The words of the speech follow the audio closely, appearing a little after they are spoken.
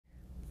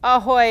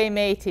Ahoy,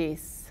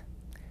 mateys.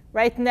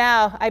 Right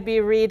now, I be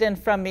reading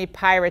from me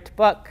pirate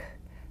book,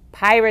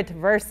 Pirate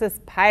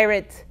versus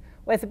Pirate,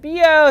 with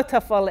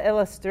beautiful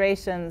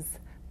illustrations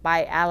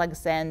by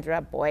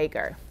Alexandra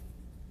Boiger.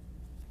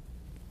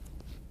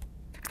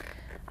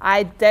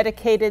 I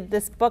dedicated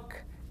this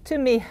book to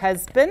me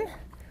husband,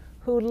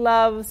 who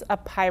loves a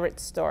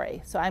pirate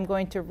story. So I'm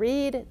going to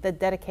read the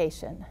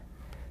dedication.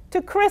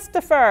 To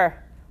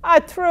Christopher, a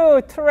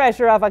true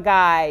treasure of a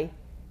guy,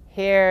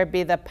 here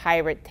be the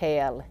pirate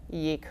tale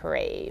ye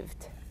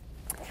craved.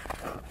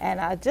 And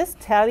I'll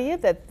just tell you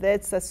that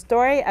it's a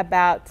story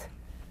about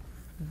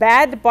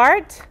Bad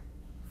Bart,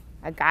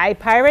 a guy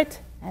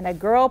pirate, and a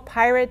girl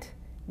pirate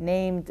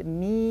named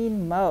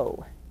Mean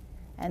Mo.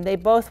 And they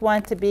both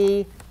want to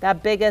be the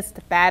biggest,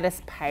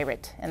 baddest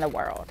pirate in the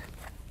world.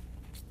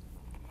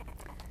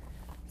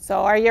 So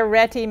are you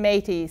ready,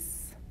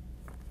 mateys?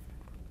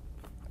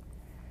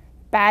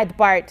 Bad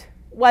Bart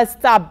was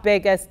the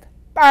biggest,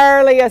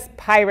 burliest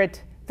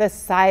pirate this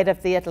side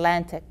of the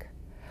Atlantic.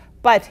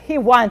 But he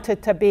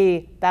wanted to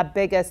be the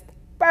biggest,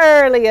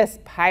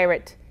 burliest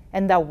pirate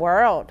in the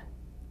world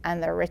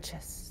and the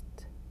richest.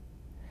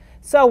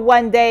 So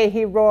one day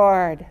he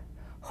roared,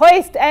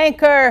 "Hoist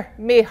anchor,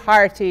 me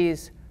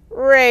hearties,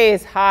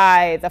 raise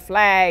high the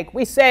flag,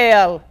 we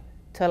sail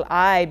till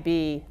I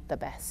be the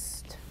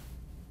best."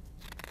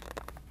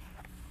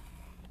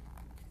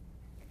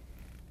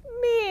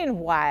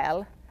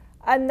 Meanwhile,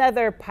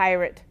 another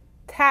pirate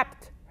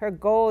tapped her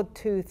gold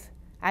tooth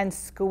and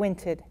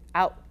squinted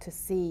out to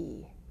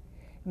sea.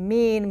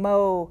 Mean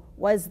Mo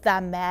was the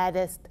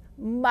maddest,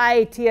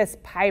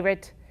 mightiest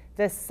pirate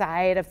this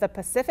side of the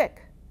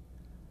Pacific.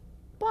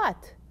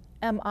 But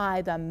am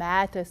I the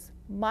maddest,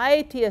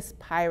 mightiest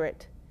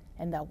pirate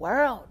in the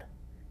world?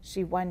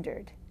 She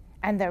wondered,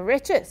 and the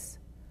richest?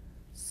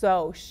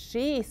 So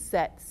she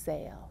set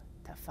sail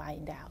to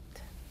find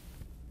out.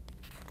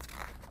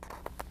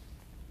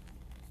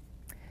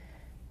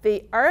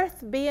 The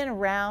earth being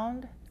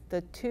round,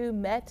 the two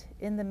met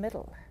in the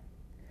middle.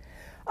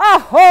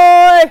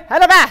 "Ahoy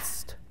and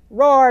avast!"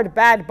 roared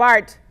Bad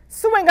Bart.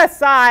 "Swing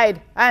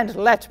aside and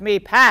let me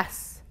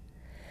pass."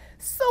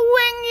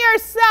 "Swing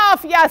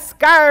yourself, you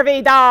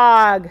scurvy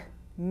dog!"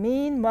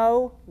 Mean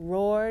Mo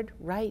roared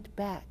right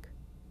back.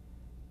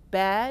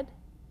 Bad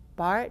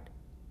Bart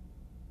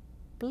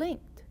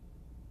blinked.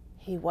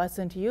 He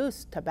wasn't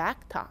used to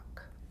back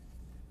talk.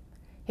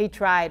 He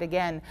tried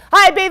again.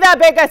 "I be the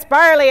biggest,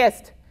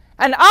 burliest,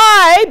 and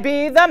I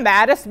be the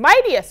maddest,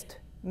 mightiest."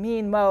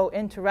 Mean Mo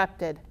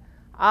interrupted.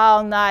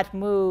 "I'll not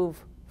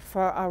move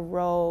for a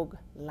rogue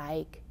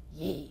like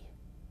ye."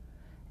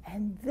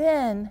 And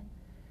then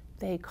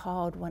they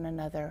called one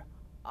another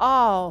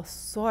all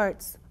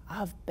sorts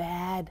of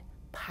bad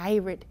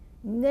pirate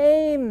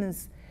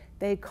names.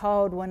 They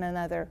called one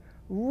another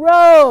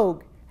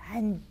rogue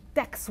and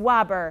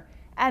deckswabber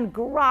and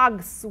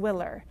grog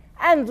swiller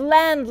and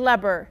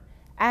landlubber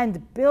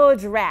and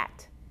bilge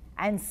rat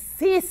and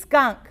sea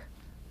skunk.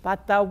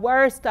 But the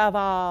worst of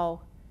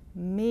all,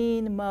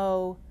 Mean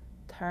Mo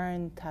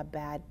turned to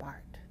Bad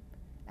Bart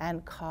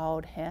and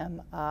called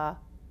him a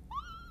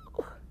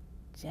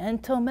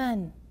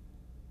gentleman.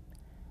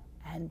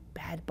 And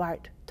Bad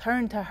Bart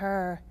turned to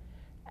her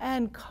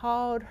and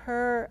called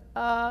her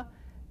a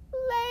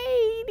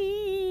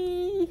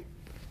lady.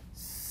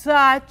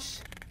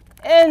 Such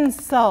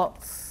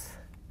insults.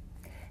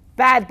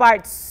 Bad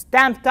Bart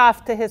stamped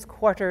off to his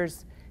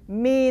quarters,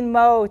 Mean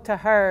Mo to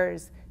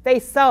hers. They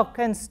sulked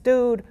and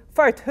stewed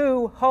for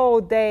 2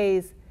 whole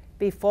days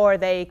before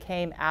they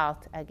came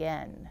out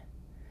again.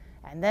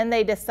 And then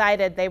they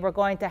decided they were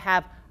going to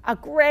have a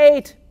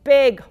great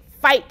big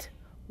fight,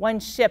 one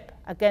ship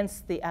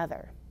against the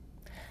other.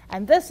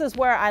 And this is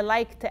where I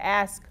like to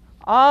ask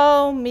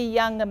all me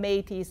young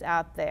mateys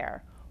out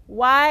there,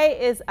 why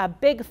is a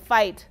big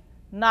fight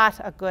not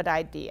a good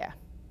idea?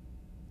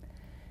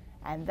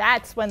 And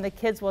that's when the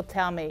kids will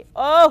tell me,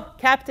 "Oh,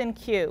 Captain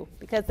Q,"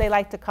 because they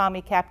like to call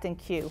me Captain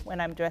Q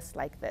when I'm dressed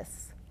like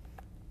this.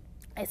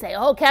 I say,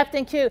 "Oh,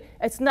 Captain Q,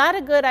 it's not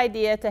a good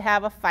idea to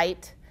have a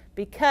fight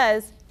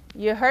because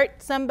you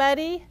hurt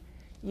somebody,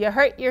 you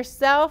hurt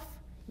yourself,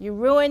 you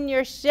ruin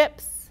your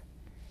ships."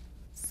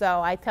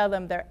 So I tell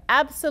them they're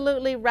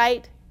absolutely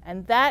right,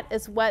 and that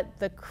is what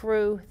the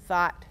crew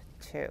thought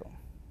too.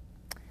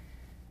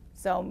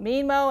 So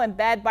Mean Mo and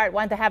Bad Bart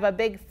want to have a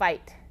big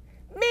fight.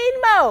 "Mean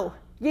Mo,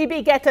 ye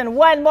be getting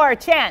one more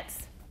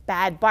chance,"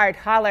 Bad Bart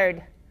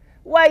hollered.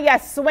 "Will ya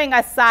swing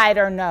aside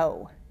or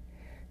no?"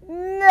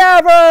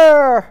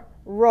 "Never!"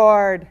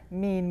 roared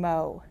Mean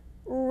Mo.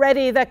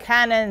 "Ready the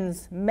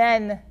cannons,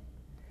 men."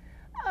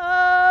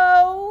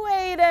 "Oh,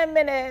 wait a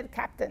minute,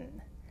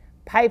 Captain,"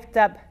 piped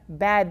up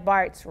Bad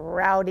Bart's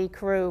rowdy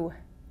crew.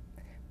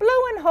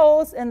 "Blowing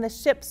holes in the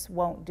ships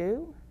won't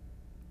do."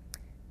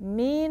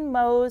 Mean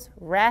Mo's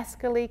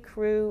rascally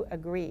crew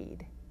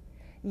agreed.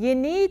 "You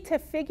need to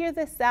figure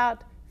this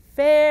out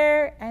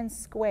fair and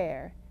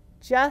square,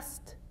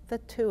 just the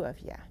two of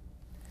you."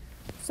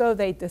 So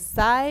they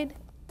decide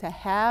to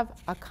have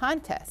a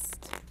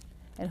contest,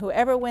 and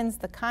whoever wins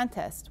the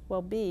contest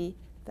will be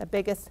the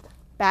biggest,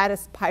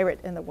 baddest pirate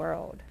in the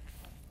world.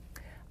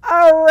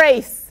 A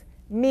race,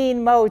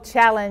 Mean Mo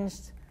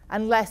challenged,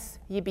 unless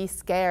ye be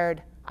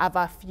scared of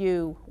a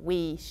few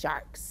wee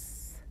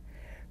sharks.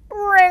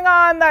 Bring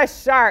on the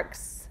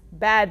sharks,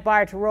 Bad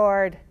Bart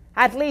roared.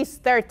 At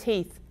least their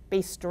teeth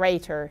be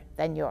straighter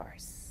than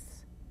yours.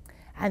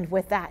 And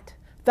with that,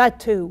 the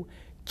two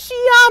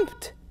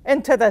jumped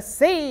into the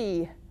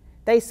sea.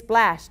 They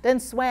splashed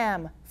and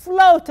swam,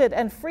 floated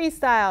and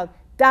freestyled,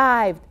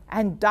 dived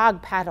and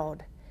dog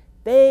paddled.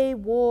 They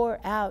wore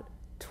out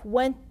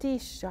 20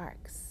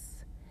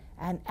 sharks.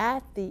 And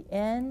at the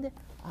end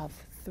of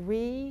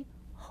 3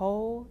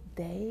 whole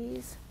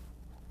days,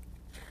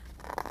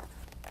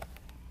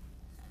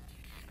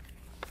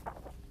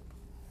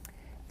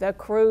 the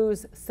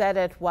crews said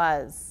it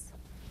was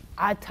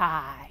a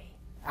tie.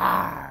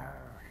 Arr.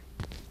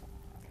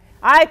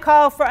 I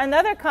call for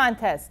another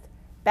contest.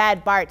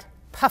 Bad Bart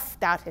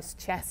puffed out his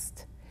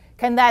chest.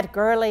 Can that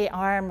girly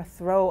arm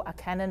throw a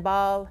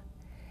cannonball?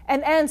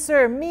 And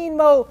answer, Mean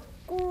Mo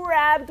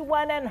grabbed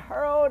one and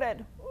hurled it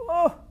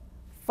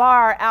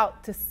far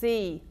out to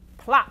sea.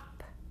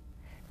 Plop.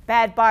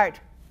 Bad Bart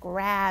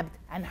grabbed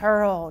and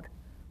hurled.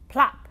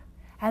 Plop.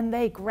 And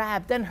they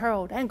grabbed and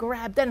hurled and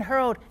grabbed and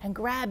hurled and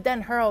grabbed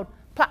and hurled.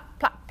 Plop,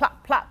 plop,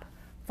 plop, plop.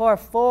 For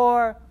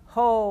 4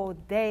 whole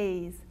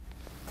days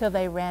till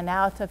they ran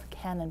out of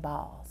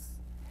cannonballs.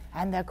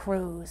 And the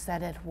crew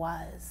said it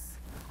was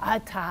a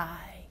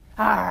tie.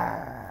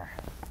 Arr.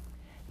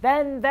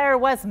 Then there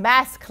was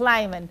mass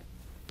climbing.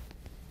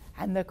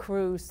 And the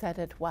crew said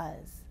it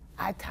was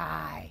a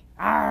tie.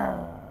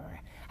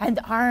 Arr. And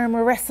arm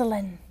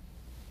wrestling.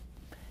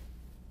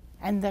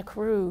 And the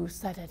crew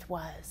said it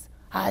was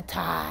a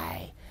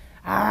tie.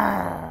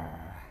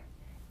 Arr.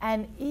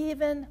 And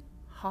even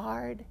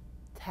hard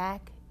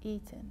tack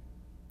eating.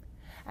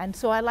 And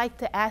so I like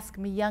to ask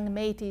me young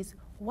mateys,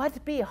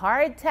 what be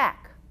hard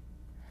tack?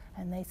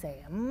 And they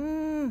say,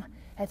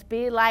 it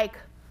be like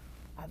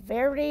a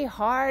very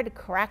hard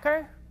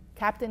cracker,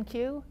 Captain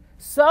Q,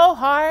 so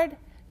hard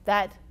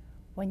that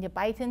when you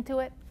bite into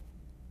it,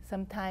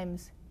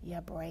 sometimes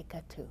you break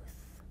a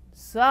tooth.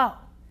 So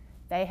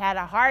they had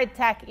a hard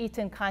tack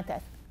eating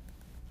contest.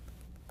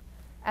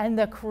 And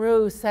the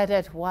crew said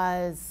it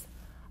was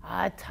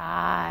a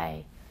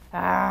tie.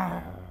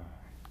 Arr.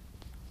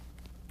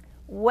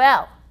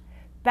 Well,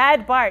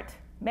 Bad Bart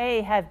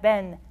may have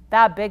been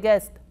the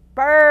biggest,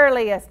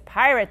 burliest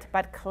pirate,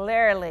 but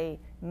clearly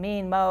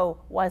Mean Mo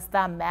was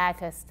the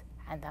maddest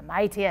and the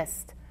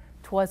mightiest.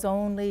 'Twas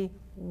only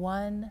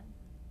one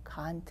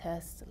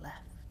contest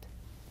left.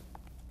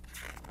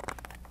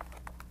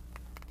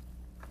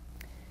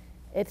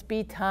 It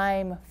be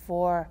time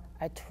for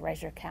a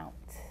treasure count.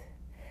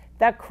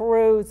 The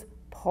crews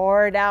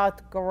poured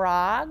out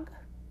grog,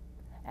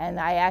 and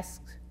I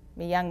asked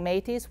me young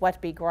mateys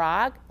what be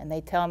grog, and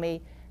they tell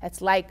me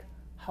it's like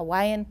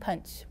Hawaiian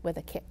punch with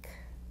a kick.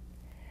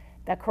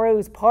 The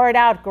crews poured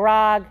out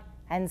grog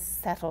and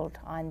settled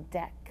on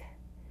deck.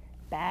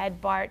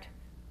 Bad Bart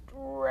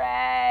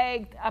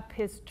dragged up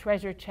his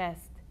treasure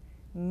chest.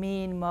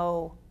 Mean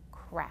Mo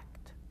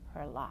cracked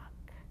her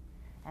lock,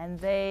 and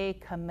they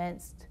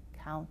commenced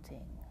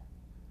counting.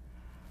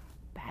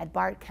 Bad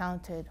Bart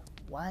counted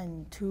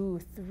 1, 2,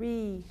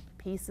 3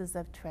 pieces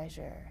of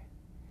treasure.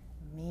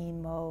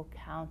 Mean Mo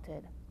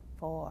counted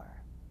 4,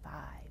 5,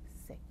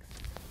 6.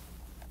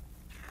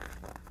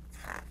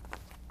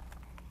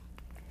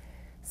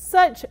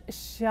 Such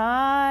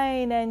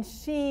shine and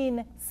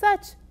sheen,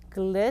 such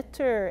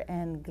glitter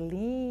and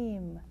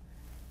gleam.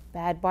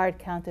 Bad Bart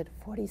counted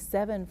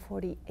 47,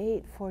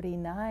 48,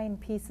 49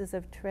 pieces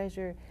of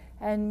treasure,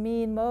 and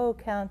Mean Mo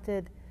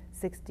counted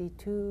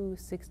 62,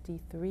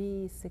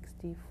 63,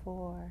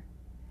 64.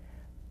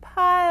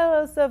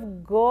 Piles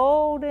of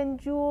gold and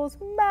jewels,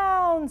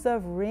 mounds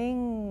of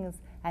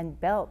rings and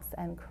belts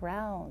and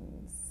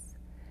crowns.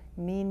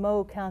 Mean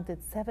Mo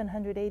counted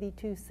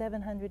 782,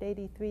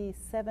 783,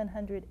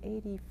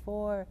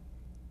 784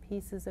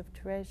 pieces of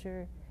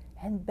treasure,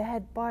 and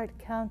Bad Bart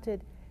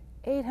counted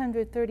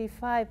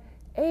 835,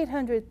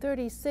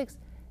 836,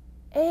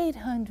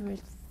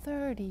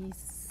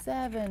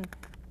 837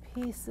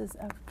 pieces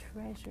of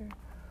treasure.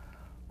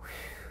 Whew.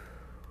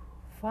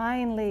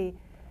 Finally,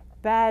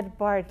 Bad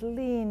Bart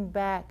leaned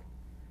back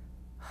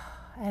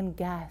and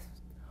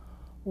gasped,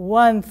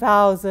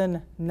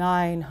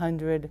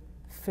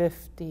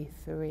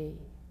 1,953.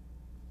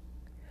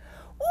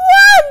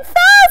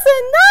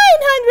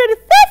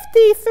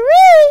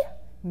 1,953!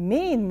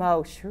 Mean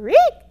Mo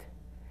shrieked.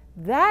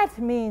 That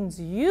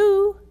means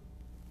you.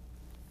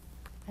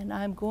 And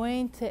I'm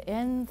going to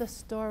end the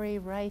story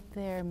right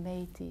there,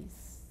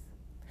 mateys.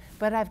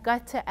 But I've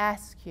got to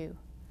ask you,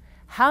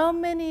 how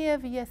many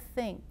of you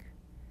think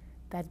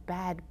that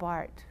Bad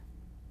Bart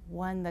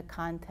won the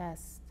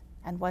contest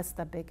and was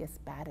the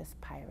biggest, baddest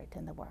pirate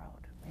in the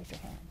world? Raise your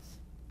hands.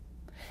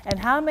 And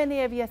how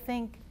many of you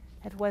think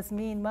it was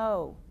Mean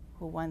Mo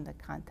who won the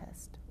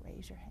contest?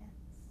 Raise your hands.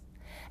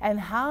 And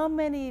how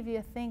many of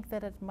you think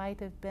that it might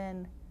have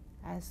been,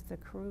 as the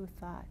crew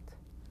thought,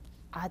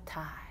 a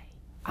tie?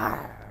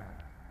 Arr.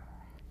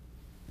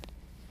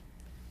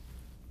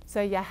 So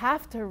you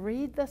have to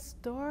read the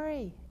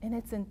story in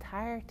its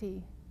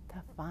entirety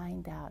to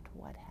find out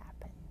what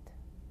happened.